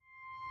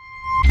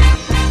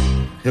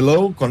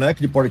Hello,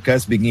 Connect the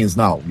podcast begins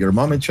now. Your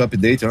moment to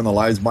update and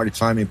analyze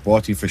maritime and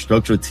port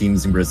infrastructure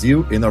teams in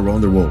Brazil and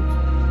around the world.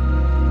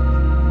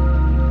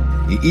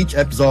 In each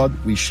episode,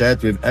 we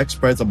chat with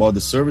experts about the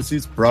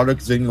services,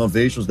 products, and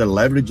innovations that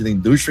leverage the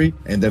industry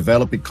and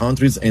developing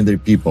countries and their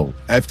people.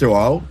 After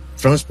all,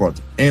 transport,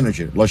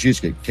 energy,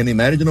 logistics. Can you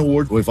imagine a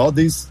world without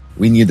this?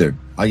 We neither.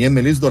 I am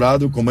Melissa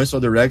Dourado, Commercial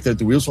Director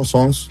at Wilson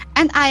Sons.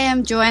 And I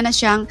am Joanna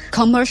Xiang,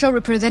 Commercial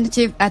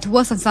Representative at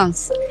Wilson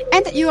Sons.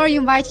 And you are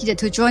invited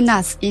to join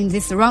us in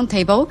this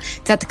roundtable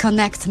that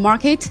connects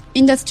market,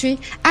 industry,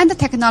 and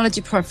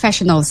technology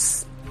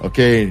professionals.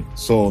 Okay,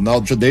 so now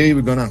today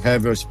we're going to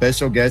have a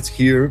special guest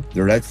here,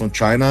 direct from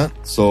China.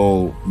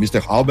 So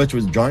Mr. Albert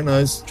will join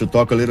us to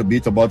talk a little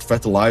bit about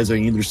fertilizer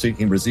industry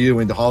in Brazil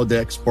and how the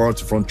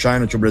export from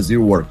China to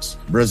Brazil works.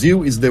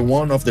 Brazil is the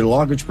one of the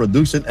largest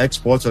producers and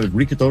exports of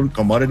agricultural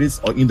commodities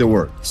in the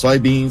world.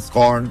 Soybeans,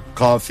 corn,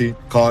 coffee,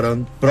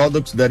 cotton,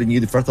 products that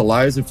need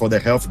fertilizer for the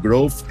health,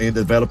 growth, and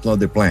development of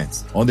the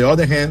plants. On the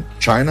other hand,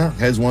 China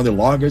has one of the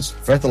largest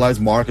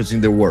fertilizer markets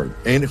in the world.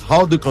 And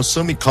how the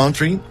consuming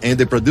country and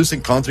the producing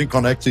country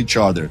connect to each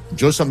other.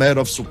 Just a matter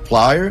of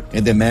supplier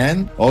and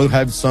demand, or you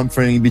have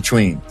something in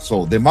between.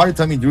 So the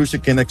maritime industry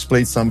can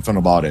explain something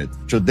about it.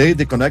 Today,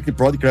 the Connected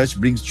Podcast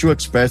brings two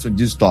experts on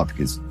these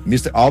topics.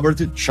 Mr.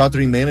 Albert,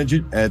 Chartering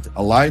Manager at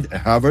Allied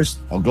Harvest,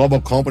 a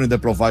global company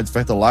that provides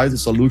fertilizer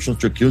solutions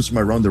to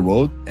consumers around the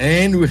world.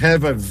 And we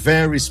have a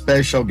very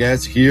special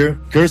guest here,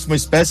 customer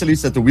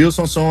specialist at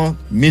Wilson Sons,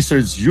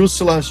 Mrs.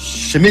 Ursula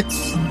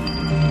Schmitz.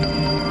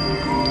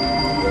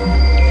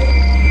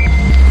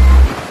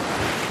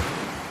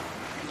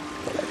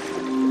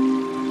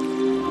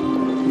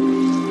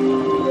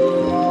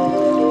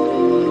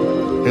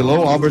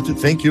 Hello, Albert.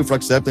 Thank you for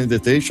accepting the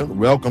invitation.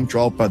 Welcome to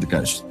our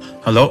podcast.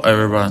 Hello,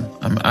 everyone.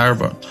 I'm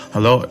Albert.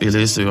 Hello,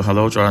 Eliseo.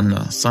 Hello,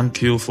 Joanna.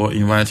 Thank you for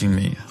inviting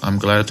me. I'm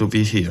glad to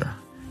be here.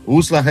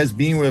 Ursula has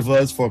been with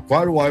us for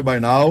quite a while by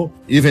now,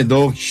 even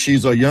though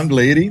she's a young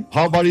lady.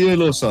 How about you,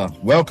 Ursula?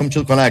 Welcome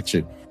to Connect.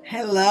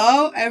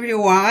 Hello,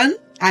 everyone.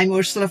 I'm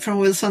Ursula from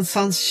Wilson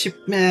Sons,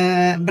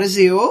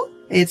 Brazil.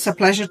 It's a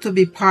pleasure to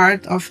be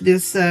part of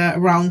this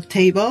round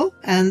table,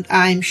 and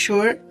I'm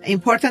sure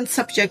important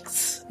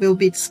subjects will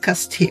be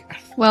discussed here.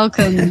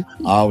 Welcome.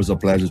 Always a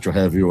pleasure to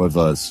have you with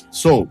us.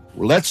 So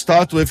let's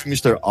start with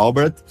Mr.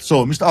 Albert.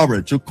 So, Mr.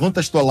 Albert, to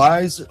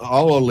contextualize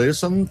our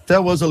lesson,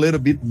 tell us a little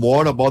bit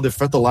more about the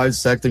fertilizer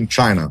sector in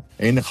China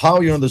and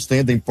how you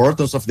understand the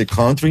importance of the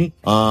country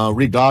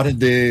regarding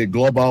the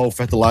global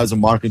fertilizer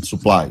market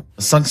supply.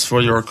 Thanks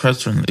for your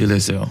question,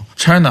 Eliseo.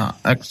 China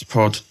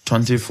exported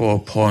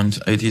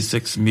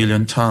 24.86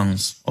 million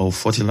tons of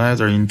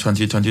fertilizer in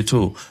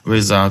 2022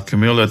 with a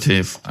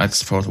cumulative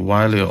export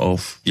value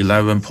of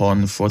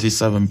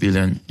 $11.47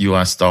 billion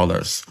US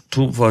dollars,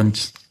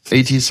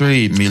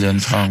 2.83 million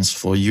tons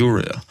for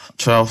urea,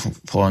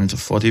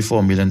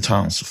 12.44 million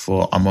tons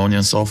for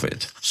ammonium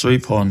sulfate,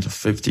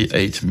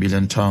 3.58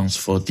 million tons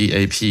for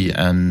DAP,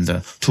 and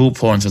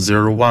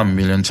 2.01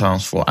 million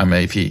tons for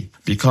MAP.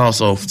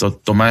 Because of the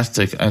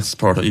domestic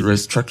export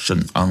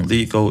restriction on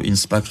legal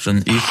inspection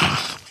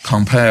issues,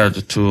 compared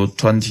to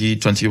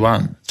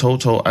 2021,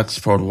 total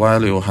export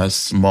value has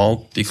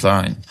small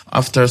decline.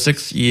 After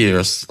 6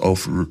 years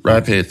of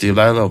rapid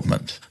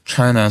development,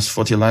 China's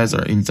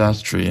fertilizer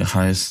industry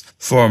has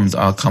formed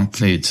a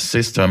complete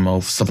system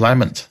of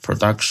supplement,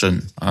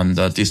 production, and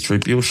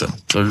distribution.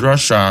 The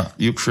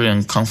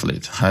Russia-Ukraine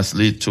conflict has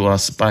led to a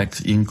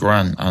spike in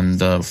grain and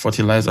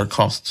fertilizer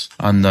costs,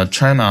 and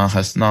China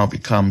has now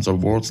become the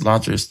world's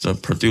largest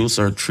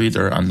producer,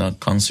 trader, and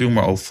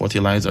consumer of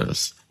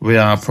fertilizers. We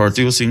are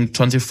producing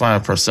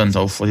 25%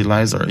 of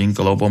fertilizer in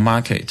global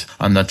market,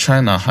 and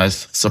China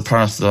has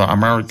surpassed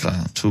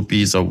America to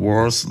be the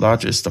world's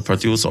largest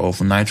producer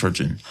of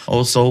nitrogen.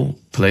 Also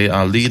play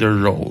a leader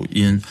role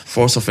in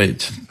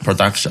phosphate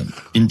production.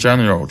 In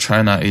general,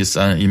 China is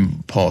an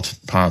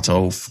important part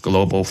of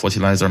global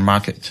fertilizer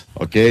market.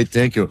 Okay,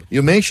 thank you.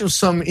 You mentioned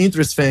some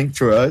interesting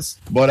to us,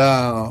 but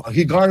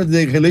regarding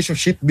the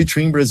relationship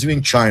between Brazil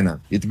and China,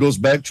 it goes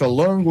back to a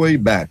long way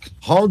back.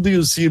 How do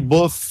you see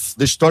both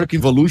the historic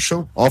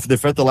evolution of the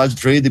fertilizer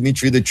trade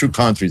between the two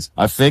countries?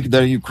 I think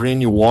the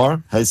Ukrainian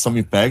war has some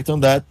impact on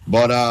that,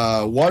 but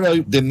what are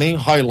the main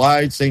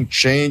highlights and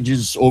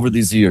changes over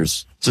these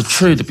years? The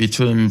trade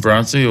between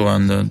Brazil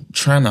and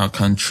China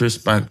can trace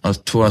back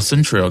to a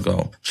century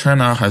ago.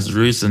 China has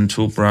risen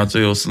to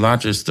Brazil's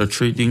largest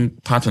trading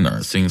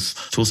partner since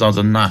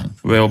 2009,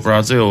 while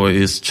Brazil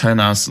is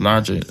China's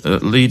largest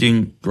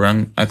leading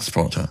grain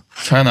exporter.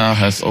 China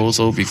has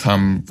also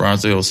become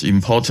Brazil's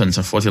important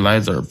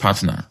fertilizer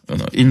partner.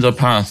 In the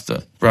past,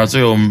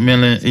 Brazil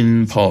mainly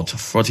import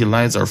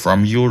fertilizer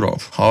from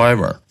Europe.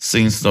 However,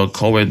 since the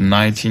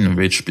COVID-19,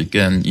 which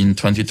began in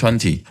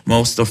 2020,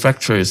 most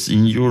factories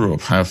in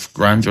Europe have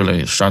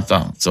gradually shut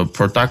down. The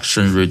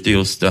production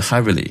reduced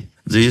heavily.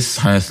 This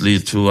has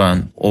led to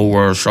an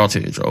over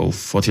shortage of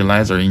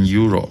fertilizer in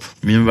Europe.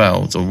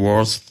 Meanwhile, the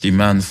world's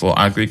demand for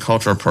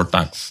agricultural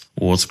products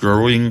was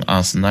growing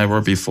as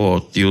never before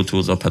due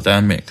to the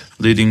pandemic.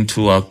 leading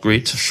to a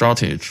great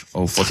shortage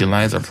of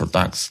fertilizer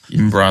products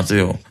in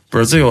Brazil.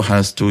 Brazil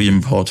has to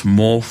import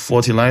more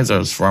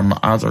fertilizers from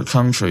other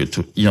countries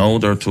in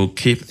order to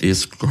keep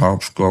its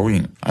crops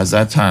growing. At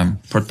that time,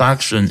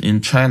 production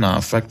in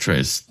China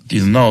factories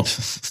did not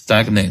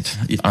stagnate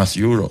as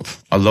Europe,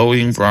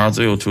 allowing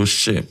Brazil to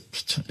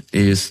shift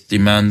its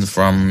demand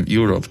from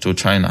Europe to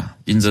China.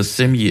 In the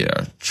same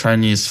year,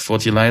 Chinese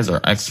fertilizer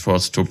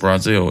exports to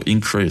Brazil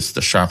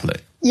increased sharply.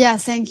 Yeah,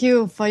 thank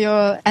you for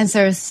your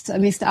answers,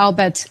 Mr.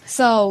 Albert.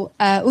 So,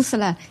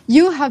 Ursula,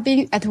 you have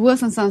been at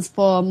Wilson Sons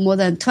for more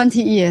than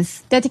 20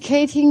 years,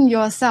 dedicating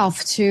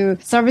yourself to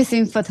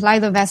servicing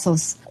fertilizer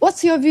vessels.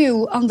 What's your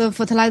view on the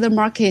fertilizer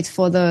market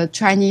for the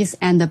Chinese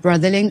and the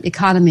Brazilian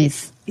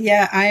economies?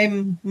 Yeah,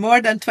 I'm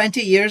more than 20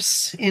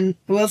 years in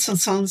Wilson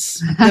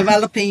Sons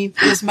developing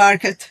this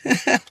market.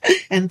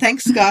 And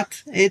thanks God,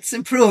 it's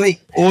improving.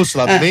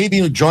 Ursula, maybe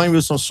you joined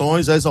Wilson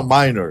Sons as a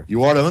minor.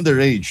 You are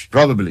underage,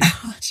 probably.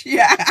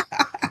 Yeah,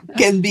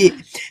 can be.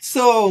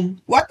 So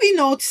what we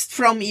noticed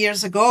from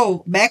years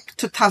ago, back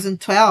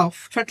 2012,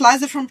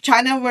 fertilizer from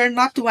China were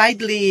not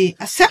widely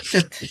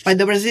accepted by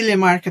the Brazilian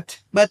market.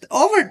 But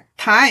over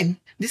time,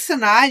 this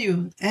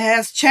scenario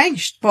has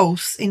changed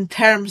both in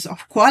terms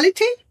of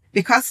quality,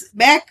 because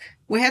back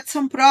we had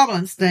some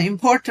problems. The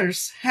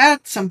importers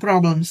had some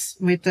problems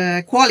with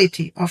the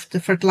quality of the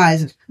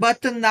fertilizer.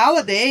 But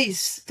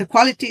nowadays, the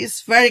quality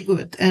is very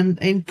good and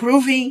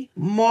improving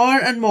more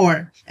and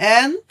more.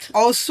 And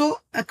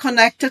also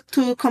connected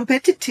to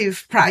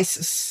competitive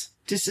prices.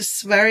 This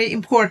is very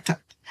important.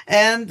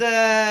 And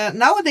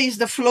nowadays,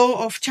 the flow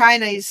of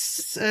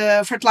Chinese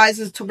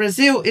fertilizers to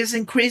Brazil is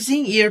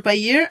increasing year by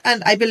year.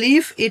 And I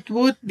believe it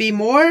would be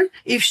more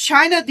if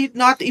China did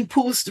not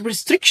impose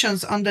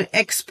restrictions on the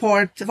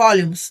export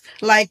volumes,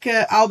 like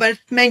Albert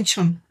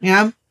mentioned.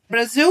 Yeah.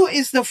 Brazil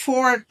is the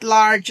fourth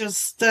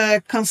largest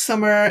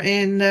consumer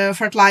in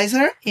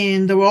fertilizer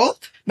in the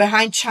world,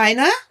 behind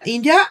China,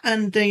 India,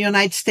 and the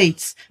United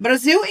States.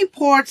 Brazil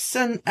imports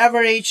an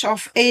average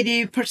of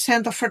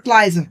 80% of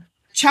fertilizer.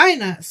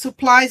 China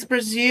supplies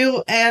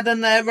Brazil at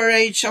an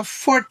average of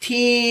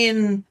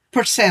 14%.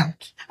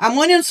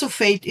 Ammonium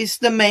sulfate is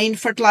the main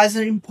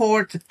fertilizer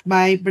imported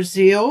by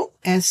Brazil,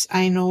 as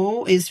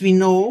we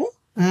know.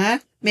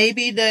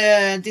 Maybe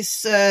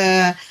these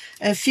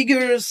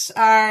figures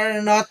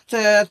are not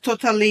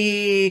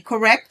totally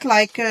correct,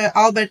 like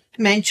Albert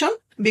mentioned,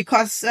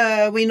 because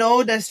we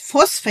know that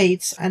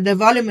phosphates and the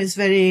volume is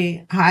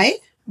very high.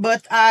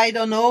 But I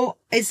don't know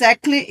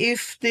exactly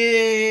if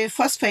the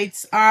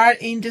phosphates are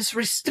in these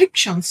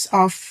restrictions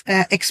of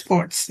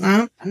exports.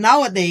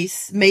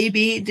 Nowadays,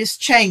 maybe this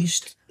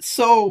changed.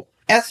 So,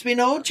 as we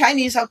know,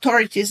 Chinese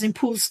authorities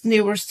imposed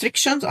new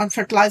restrictions on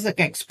fertilizer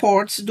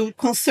exports due to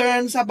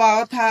concerns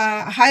about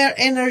higher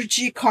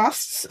energy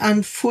costs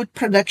and food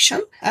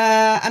production,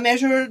 a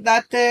measure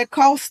that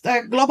caused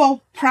a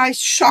global price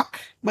shock.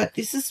 But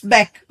this is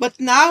back. But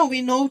now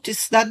we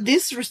notice that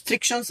these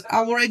restrictions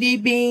are already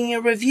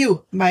being reviewed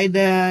by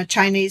the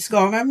Chinese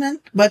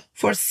government, but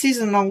for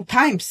seasonal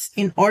times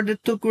in order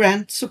to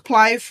grant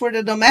supply for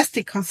the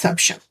domestic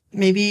consumption.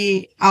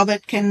 Maybe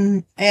Albert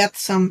can add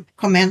some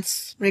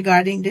comments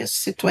regarding this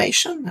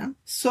situation.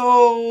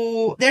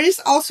 So there is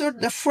also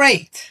the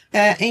freight.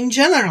 In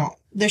general,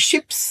 the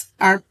ships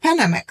are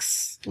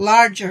Panamax,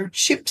 larger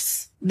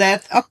ships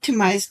that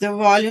optimize the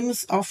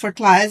volumes of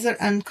fertilizer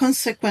and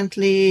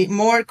consequently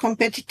more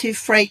competitive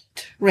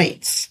freight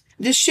rates.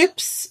 The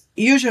ships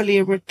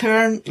usually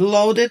return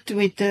loaded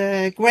with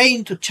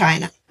grain to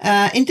China.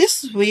 In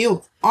this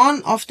view,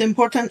 one of the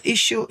important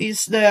issue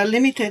is the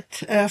limited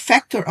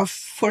factor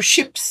for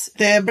ships.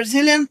 The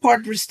Brazilian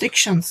port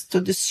restrictions to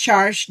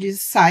discharge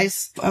this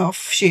size of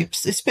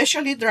ships,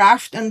 especially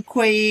draft and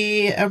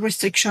quay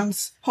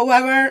restrictions.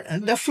 However,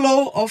 the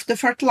flow of the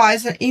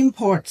fertilizer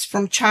imports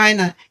from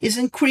China is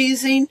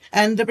increasing,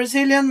 and the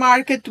Brazilian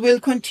market will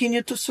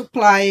continue to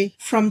supply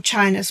from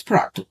China's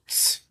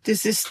products.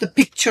 This is the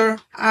picture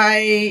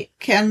I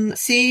can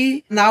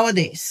see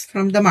nowadays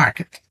from the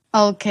market.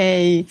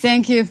 Okay,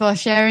 thank you for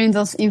sharing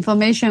those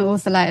information,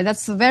 Ursula.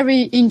 That's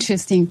very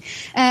interesting.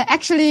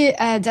 Actually,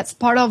 that's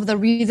part of the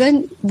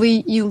reason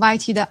we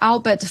invited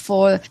Albert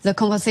for the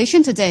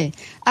conversation today.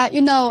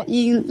 In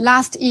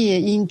last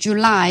year, in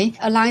July,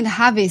 Aligned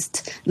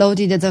Harvest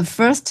loaded the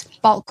first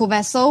bulk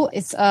vessel.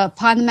 It's a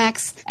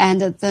Panamax,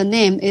 and the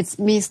name is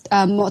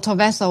motor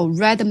vessel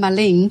Red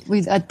Marine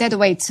with a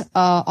deadweight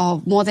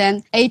of more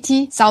than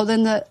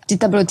 80,000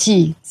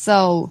 DWT.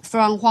 So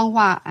from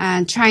Huanghua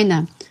and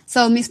China.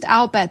 So, Mr.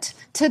 Albert,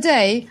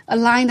 today,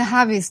 Aligned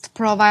Harvest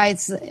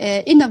provides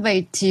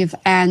innovative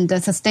and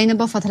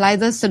sustainable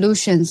fertilizer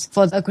solutions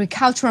for the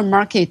agricultural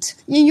market.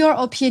 In your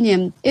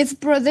opinion, is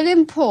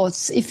Brazilian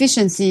ports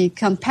efficiency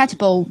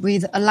compatible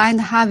with Aligned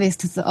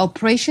Harvest's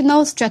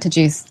operational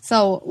strategies?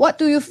 So, what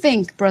do you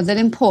think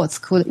Brazilian ports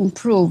could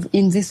improve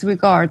in this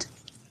regard?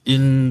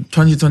 In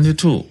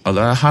 2022,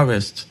 Aligned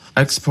Harvest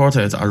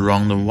exported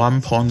around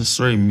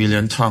 1.3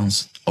 million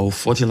tons of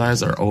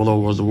fertilizer all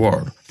over the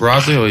world.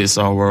 Brazil is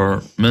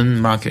our main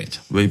market.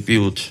 We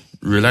built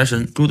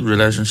good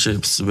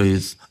relationships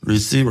with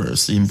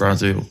receivers in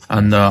Brazil,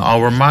 and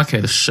our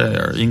market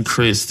share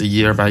increased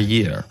year by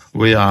year.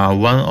 We are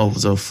one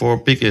of the 4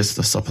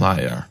 biggest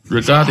suppliers.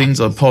 Regarding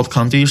the port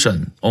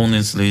condition,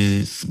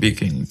 honestly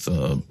speaking,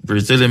 the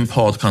Brazilian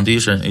port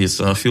condition is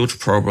a huge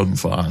problem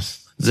for us.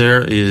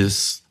 There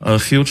is a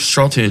huge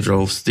shortage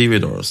of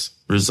stevedores,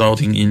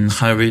 resulting in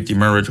heavy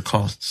demurrage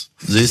costs.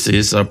 This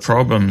is a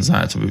problem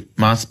that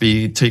must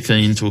be taken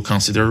into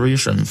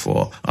consideration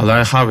for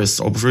Allied Harvest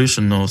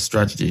operational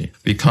strategy,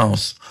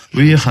 because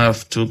we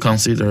have to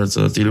consider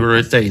the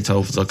delivery date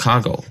of the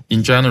cargo.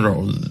 In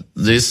general,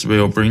 this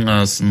will bring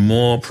us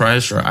more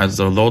pressure at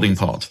the loading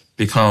port,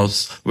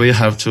 because we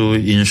have to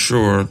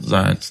ensure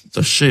that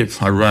the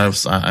ship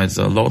arrives at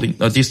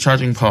the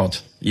discharging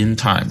port in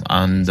time,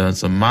 and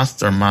the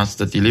master must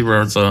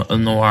deliver the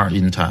NOR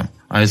in time.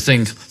 I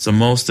think the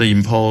most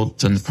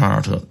important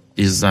part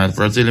is that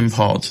Brazilian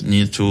port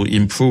need to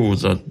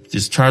improve the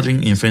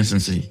discharging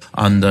efficiency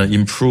and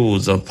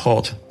improve the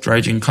port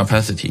dredging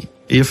capacity.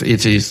 If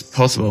it is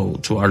possible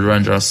to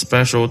arrange a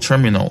special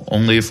terminal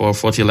only for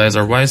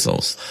fertilizer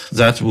vessels,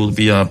 that would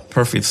be a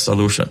perfect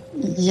solution.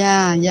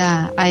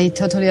 Yeah, I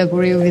totally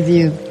agree with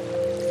you.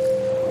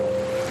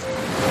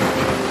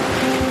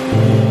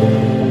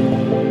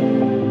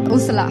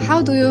 Ursula,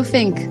 how do you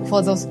think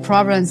for those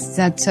problems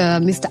that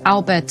Mr.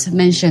 Albert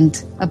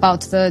mentioned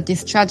about the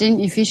discharging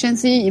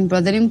efficiency in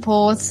Brazilian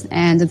ports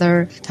and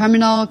the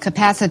terminal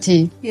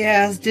capacity?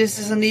 Yes, this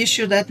is an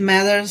issue that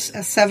matters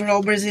as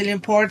several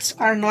Brazilian ports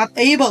are not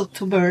able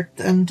to berth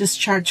and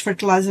discharge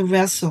fertilizer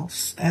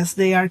vessels as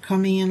they are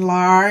coming in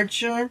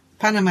larger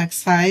Panamax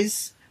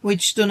size,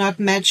 which do not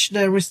match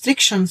the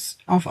restrictions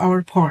of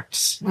our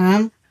ports.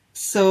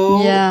 So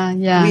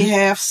we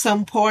have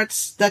some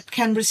ports that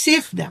can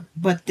receive them,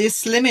 but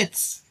this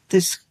limits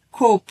the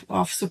scope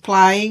of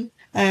supplying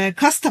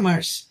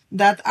customers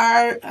that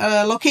are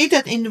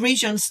located in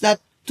regions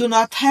that do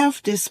not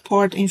have this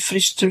port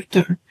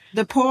infrastructure.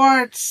 The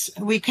ports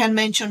we can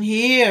mention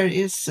here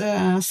is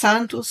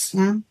Santos,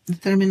 the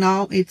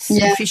terminal, it's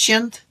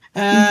efficient.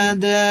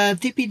 The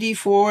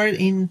TPD4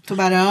 in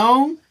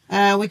Tubarão.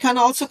 We can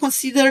also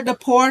consider the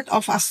port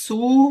of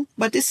Açu,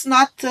 but it's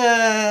not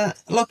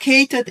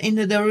located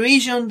in the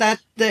region that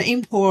the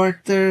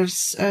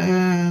importers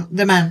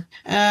demand.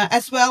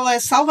 As well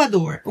as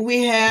Salvador.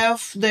 We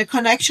have the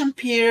connection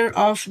pier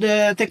of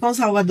the Tecon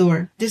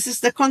Salvador. This is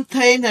the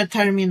container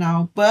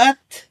terminal,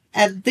 but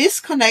at this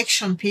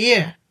connection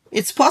pier,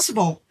 it's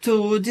possible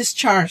to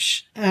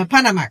discharge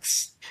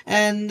Panamax.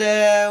 And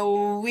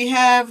we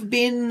have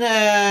been,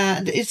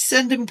 it's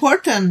an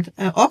important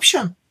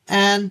option.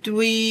 And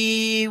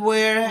we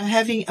were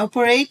having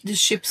operate the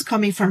ships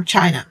coming from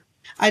China.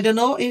 I don't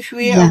know if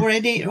we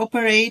already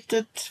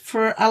operated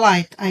for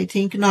Allied. I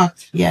think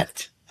not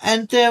yet.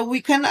 And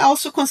we can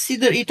also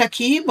consider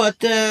Itaqui, but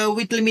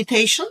with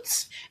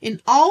limitations. In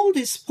all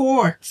these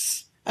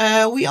ports,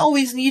 we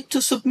always need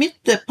to submit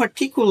the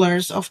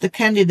particulars of the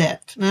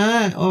candidate,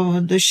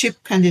 or the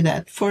ship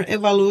candidate for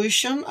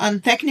evaluation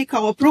and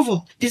technical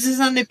approval. This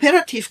is an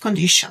imperative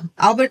condition.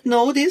 Albert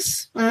knows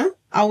this.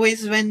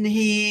 Always when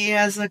he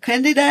has a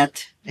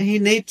candidate, he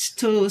needs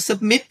to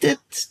submit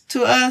it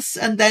to us,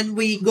 and then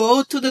we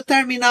go to the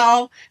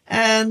terminal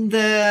and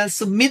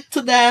submit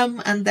to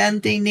them, and then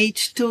they need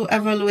to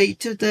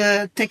evaluate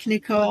the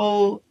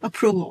technical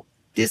approval.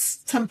 This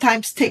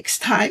sometimes takes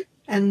time.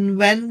 And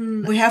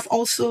when we have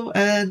also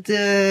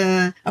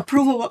the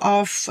approval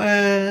of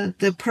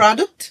the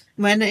product,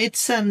 when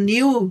it's a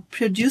new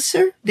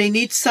producer, they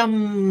need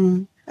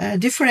some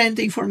different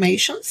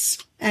informations.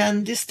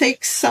 And this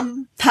takes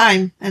some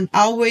time. And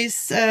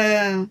always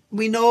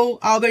we know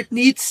Albert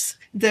needs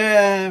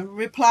the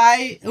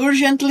reply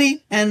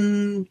urgently.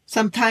 And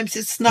sometimes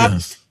it's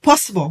not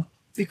possible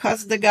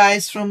because the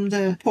guys from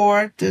the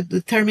port,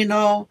 the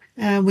terminal,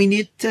 we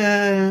need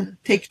to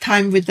take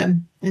time with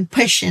them and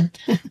patient.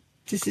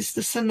 This is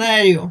the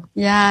scenario.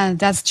 Yeah,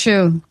 that's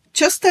true.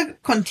 Just to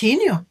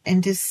continue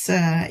in this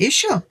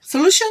issue,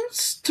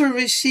 solutions to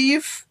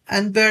receive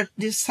and berth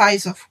this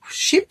size of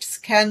ships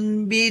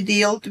can be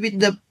dealt with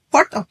the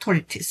port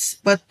authorities,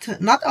 but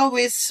not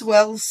always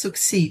will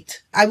succeed.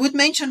 I would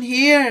mention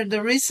here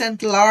the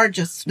recent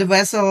largest, the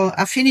vessel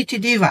Affinity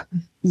Diva.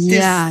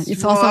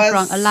 It's also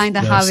from Allied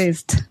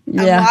Harvest. A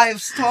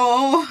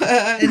milestone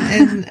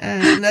in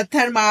the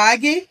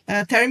Termag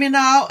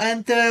terminal,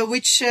 and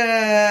which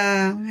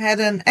had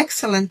an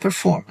excellent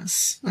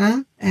performance.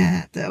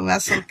 The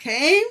vessel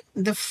came,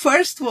 the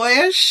first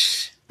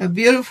voyage, a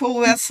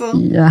beautiful vessel,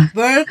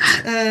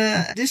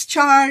 berth,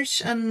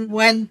 discharged, and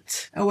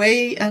went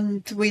away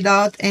and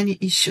without any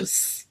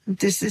issues.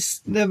 This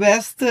is the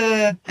best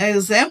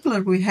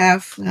exemplar we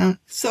have.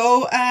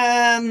 So,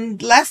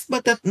 last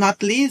but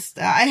not least,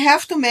 I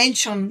have to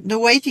mention the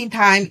waiting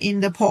time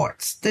in the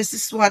ports. This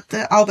is what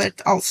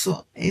Albert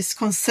also is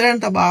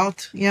concerned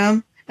about.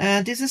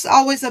 This is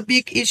always a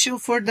big issue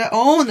for the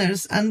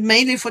owners and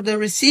mainly for the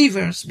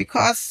receivers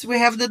because we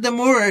have the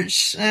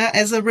demurrage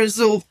as a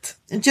result.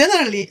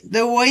 Generally,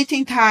 the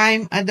waiting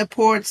time at the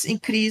ports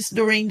increased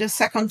during the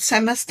second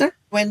semester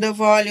when the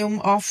volume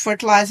of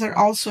fertilizer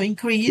also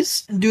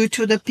increased due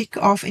to the peak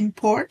of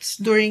imports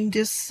during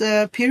this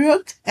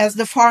period, as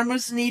the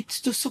farmers need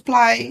to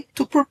supply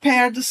to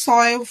prepare the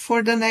soil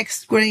for the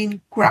next grain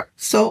crop.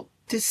 So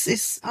this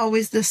is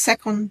always the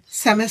second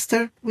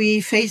semester we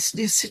face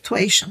these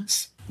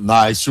situations.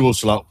 Nice,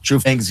 Ursula. Two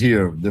things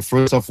here. The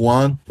first of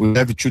one, we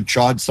have to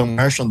charge some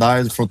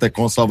merchandise from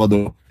Tecon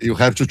Salvador. You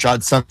have to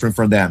charge something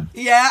from them.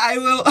 Yeah, I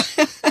will.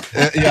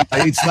 Yeah,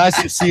 it's nice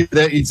to see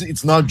that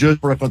it's not just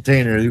for a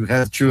container. You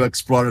have to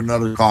explore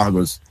another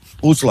cargoes.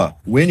 Ursula,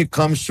 when it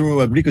comes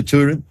to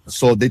agriculture,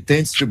 so there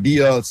tends to be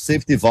a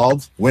safety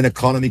valve when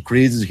economic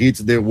crisis hits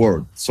the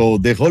world. So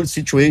the whole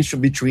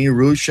situation between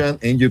Russia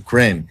and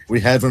Ukraine, we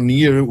have a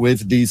year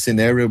with this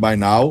scenario by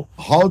now.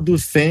 How do you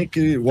think,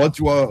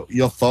 what are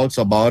your thoughts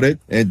about it?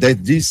 And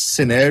that this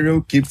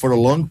scenario keep for a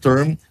long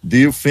term, do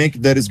you think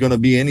there is going to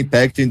be any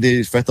impact in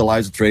the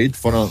fertilizer trade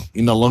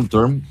in a long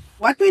term?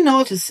 What we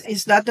notice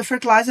is that the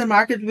fertilizer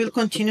market will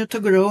continue to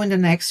grow in the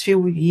next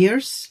few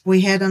years.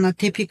 We had an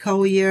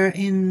atypical year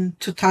in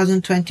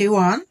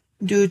 2021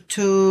 due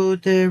to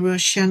the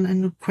Russian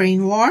and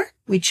Ukraine war,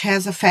 which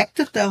has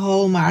affected the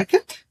whole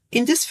market.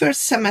 In this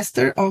first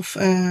semester of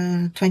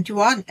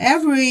 21,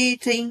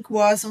 everything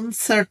was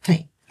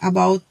uncertain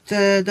about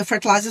the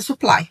fertilizer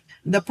supply.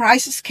 The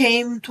prices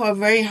came to a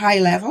very high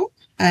level.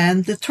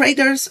 And the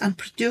traders and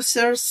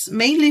producers,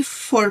 mainly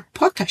for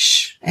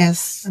potash,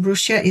 as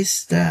Russia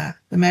is the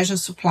major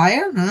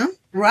supplier,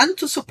 run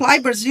to supply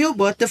Brazil,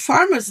 but the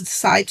farmers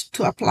decide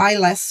to apply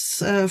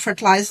less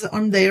fertilizer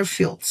on their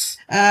fields.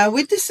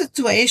 With this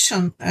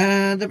situation,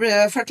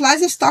 the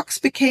fertilizer stocks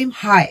became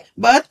high,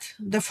 but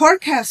the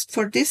forecast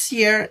for this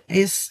year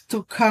is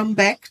to come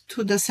back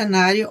to the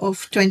scenario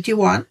of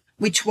 21.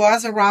 Which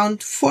was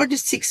around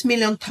 46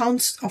 million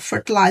tons of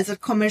fertilizer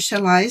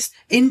commercialized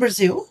in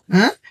Brazil,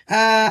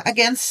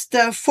 against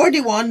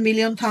 41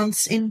 million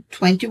tons in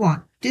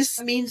 21.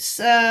 This means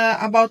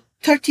about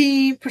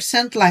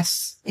 30%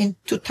 less in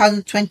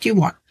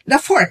 2021. The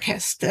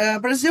forecast,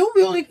 Brazil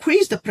will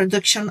increase the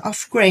production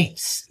of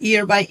grains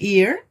year by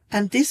year,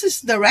 and this is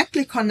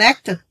directly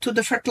connected to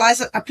the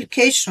fertilizer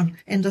application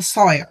in the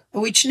soil,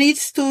 which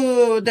needs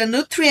the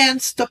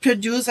nutrients to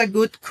produce a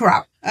good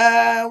crop.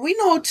 We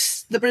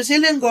notice the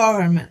Brazilian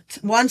government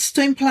wants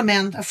to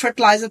implement a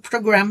fertilizer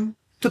program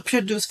to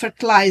produce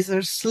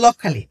fertilizers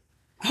locally.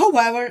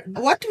 However,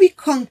 what we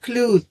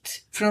conclude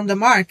from the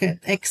market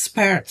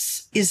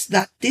experts is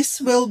that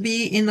this will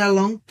be in a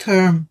long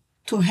term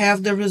to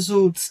have the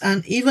results,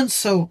 and even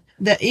so,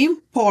 the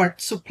import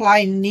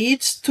supply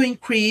needs to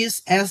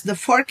increase as the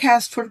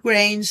forecast for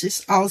grains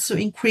is also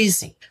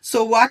increasing.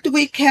 So what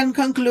we can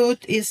conclude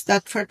is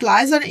that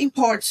fertilizer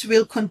imports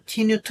will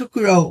continue to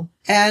grow.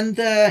 And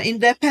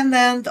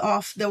independent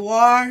of the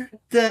war,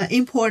 the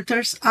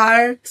importers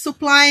are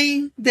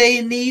supplying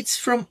their needs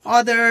from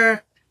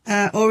other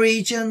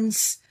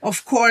origins.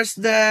 Of course,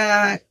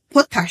 the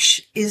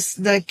potash is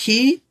the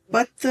key,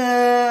 but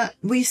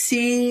we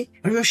see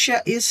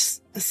Russia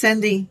is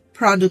sending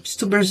products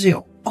to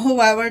Brazil.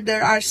 However,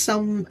 there are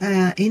some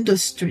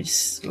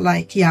industries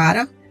like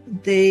Yara.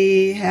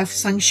 They have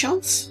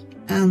sanctions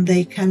and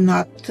they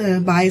cannot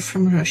buy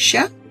from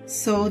Russia.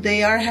 So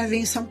they are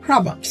having some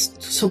problems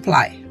to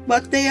supply.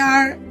 But they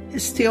are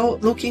still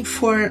looking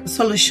for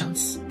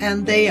solutions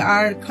and they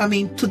are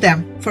coming to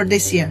them for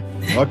this year.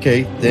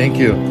 Okay, thank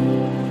you.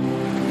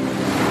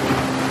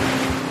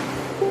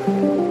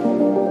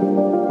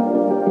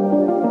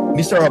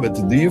 Mr. Robert,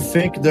 do you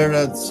think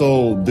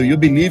do you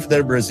believe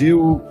that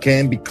Brazil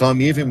can become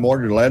even more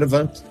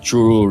relevant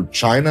to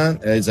China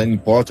as an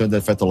important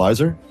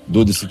fertilizer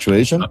due to the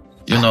situation?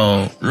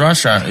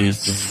 Russia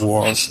is the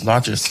world's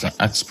largest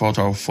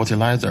exporter of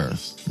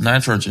fertilizers.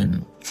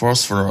 Nitrogen,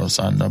 phosphorus,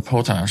 and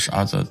potash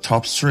are the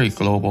top 3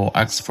 global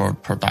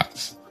export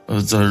products.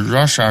 The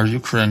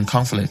Russia-Ukraine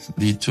conflict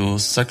led to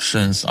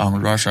sanctions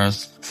on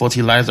Russia's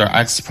fertilizer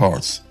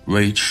exports,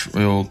 which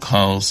will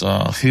cause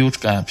a huge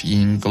gap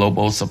in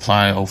global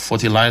supply of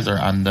fertilizer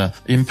and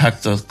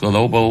impact the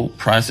global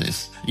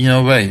prices. In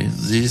a way,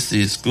 this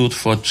is good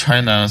for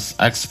China's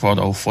export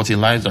of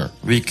fertilizer.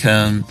 We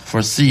can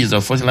foresee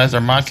the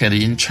fertilizer market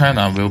in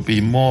China will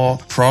be more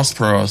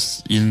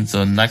prosperous in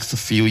the next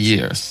few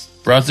years.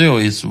 Brazil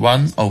is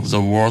one of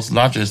the world's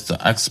largest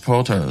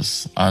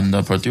exporters and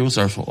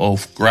producers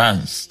of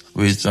grains,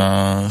 with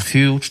a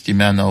huge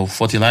demand of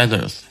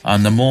fertilizers,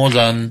 and more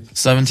than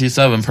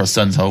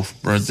 77% of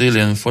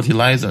Brazilian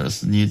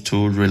fertilizers need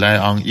to rely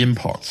on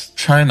imports.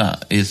 China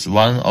is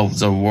one of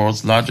the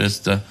world's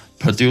largest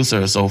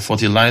producers of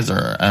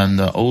fertilizer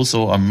and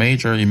also a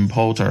major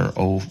importer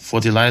of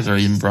fertilizer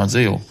in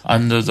Brazil.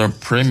 Under the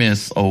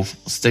premise of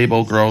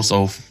stable growth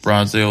of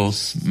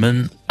Brazil's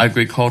main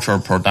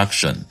agricultural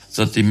production,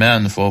 the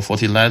demand for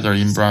fertilizer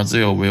in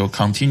Brazil will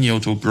continue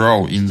to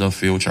grow in the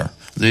future.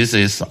 This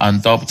is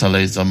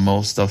undoubtedly the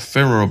most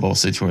favorable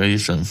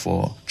situation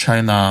for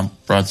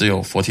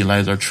China-Brazil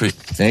fertilizer trade.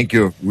 Thank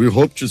you. We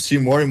hope to see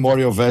more and more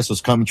your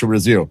vessels coming to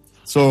Brazil.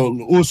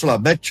 So, Ursula,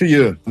 back to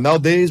you.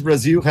 Nowadays,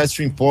 Brazil has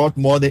to import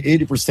more than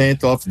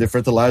 80% of the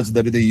fertilizer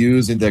that they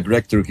use in the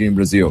agriculture here in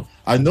Brazil.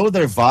 I know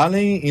that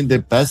Vale, in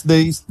the past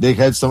days, they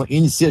had some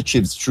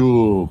initiatives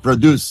to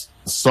produce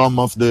some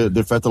of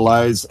the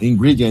fertilizer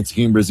ingredients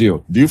here in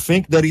Brazil. Do you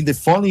think that in the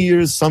following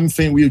years,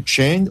 something will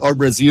change, or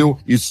Brazil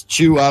is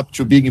still up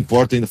to big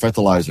importer in the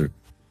fertilizer?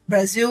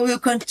 Brazil will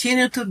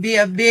continue to be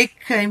a big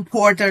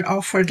importer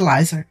of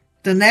fertilizer.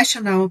 The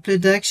national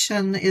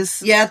production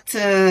is yet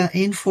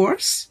in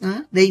force.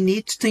 They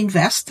need to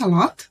invest a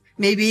lot.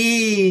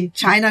 Maybe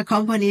China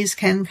companies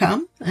can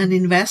come and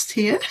invest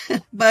here,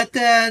 but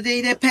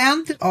they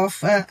depend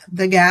of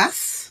the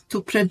gas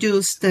to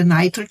produce the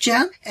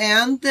nitrogen,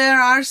 and there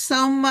are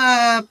some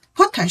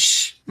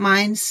potash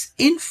mines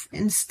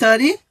in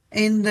study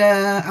in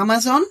the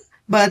Amazon,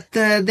 but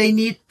they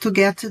need to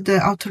get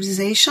the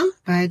authorization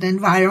by the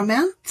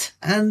environment,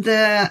 and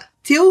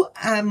till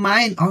a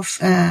mine of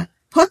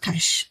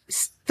potash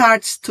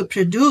starts to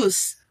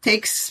produce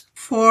takes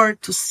 4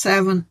 to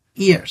 7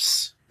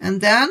 years. And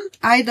then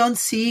I don't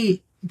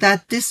see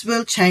that this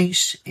will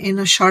change in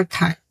a short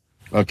time.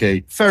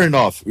 Okay, fair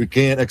enough. We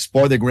can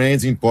export the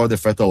grains, import the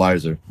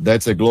fertilizer.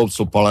 That's a global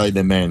supply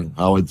demand,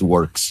 how it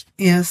works.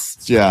 Yes.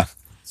 Yeah.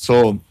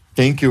 So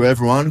thank you,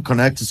 everyone.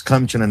 Connect is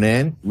coming to an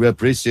end. We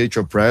appreciate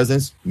your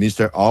presence,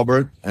 Mr.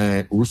 Albert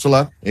and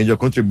Ursula, and your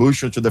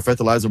contribution to the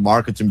fertilizer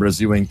market in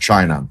Brazil and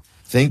China.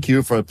 Thank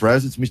you for your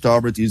presence, Mr.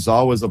 Albert. It's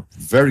always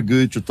very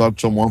good to talk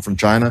to someone from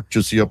China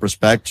to see your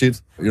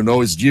perspective. You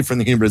know, it's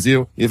different here in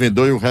Brazil. Even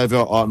though you have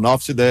an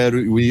office there,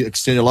 we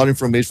exchange a lot of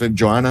information with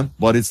Joanna,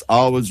 but it's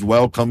always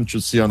welcome to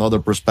see another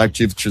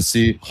perspective, to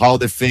see how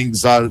the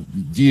things are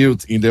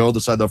dealt in the other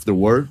side of the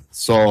world.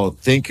 So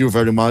thank you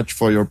very much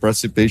for your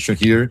participation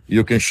here.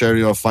 You can share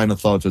your final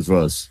thoughts with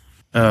us.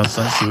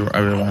 Thank you,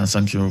 everyone.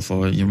 Thank you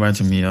for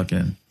inviting me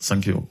again.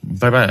 Thank you.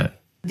 Bye-bye.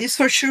 This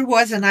for sure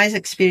was a nice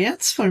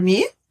experience for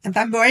me. And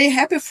I'm very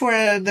happy for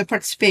the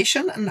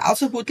participation, and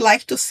also would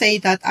like to say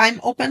that I'm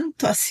open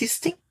to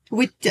assisting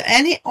with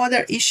any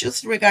other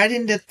issues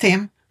regarding the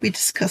theme we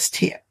discussed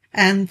here.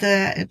 And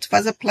it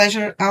was a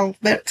pleasure,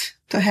 Albert,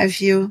 to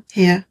have you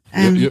here.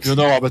 And you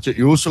know, Albert,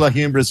 Ursula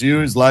here in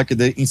Brazil is like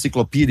the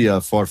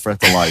encyclopedia for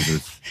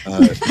fertilizers.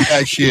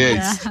 Yeah, she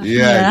is.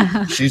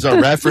 Yeah. She's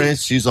a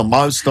reference. She's a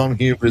milestone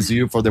here in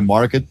Brazil for the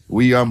market.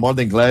 We are more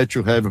than glad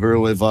to have her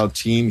with our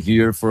team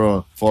here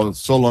for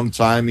so long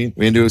time. And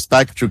we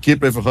expect to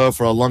keep with her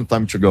for a long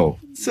time to go.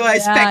 So I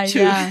expect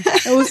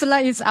to. Ursula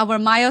is our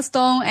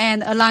milestone,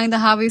 and Align the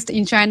Harvest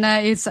in China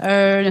is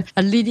a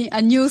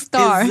new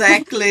star.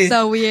 Exactly.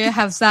 So we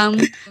have some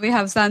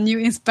new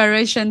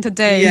inspiration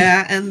today.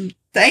 Yeah, and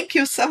thank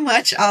you so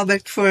much,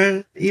 Albert,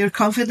 for your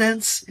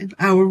confidence in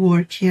our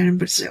work here in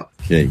Brazil.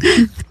 Okay.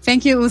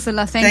 Thank you,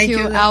 Ursula. Thank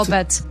you,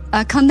 Albert.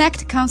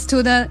 Connect comes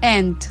to the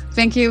end.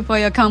 Thank you for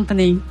your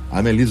company.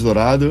 I'm Elise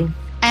Dourado.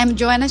 I'm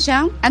Joanna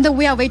Xiang, and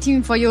we are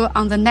waiting for you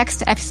on the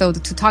next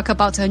episode to talk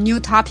about a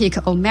new topic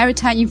of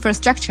maritime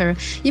infrastructure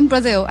in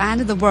Brazil and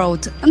the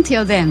world.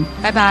 Until then,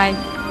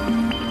 bye-bye.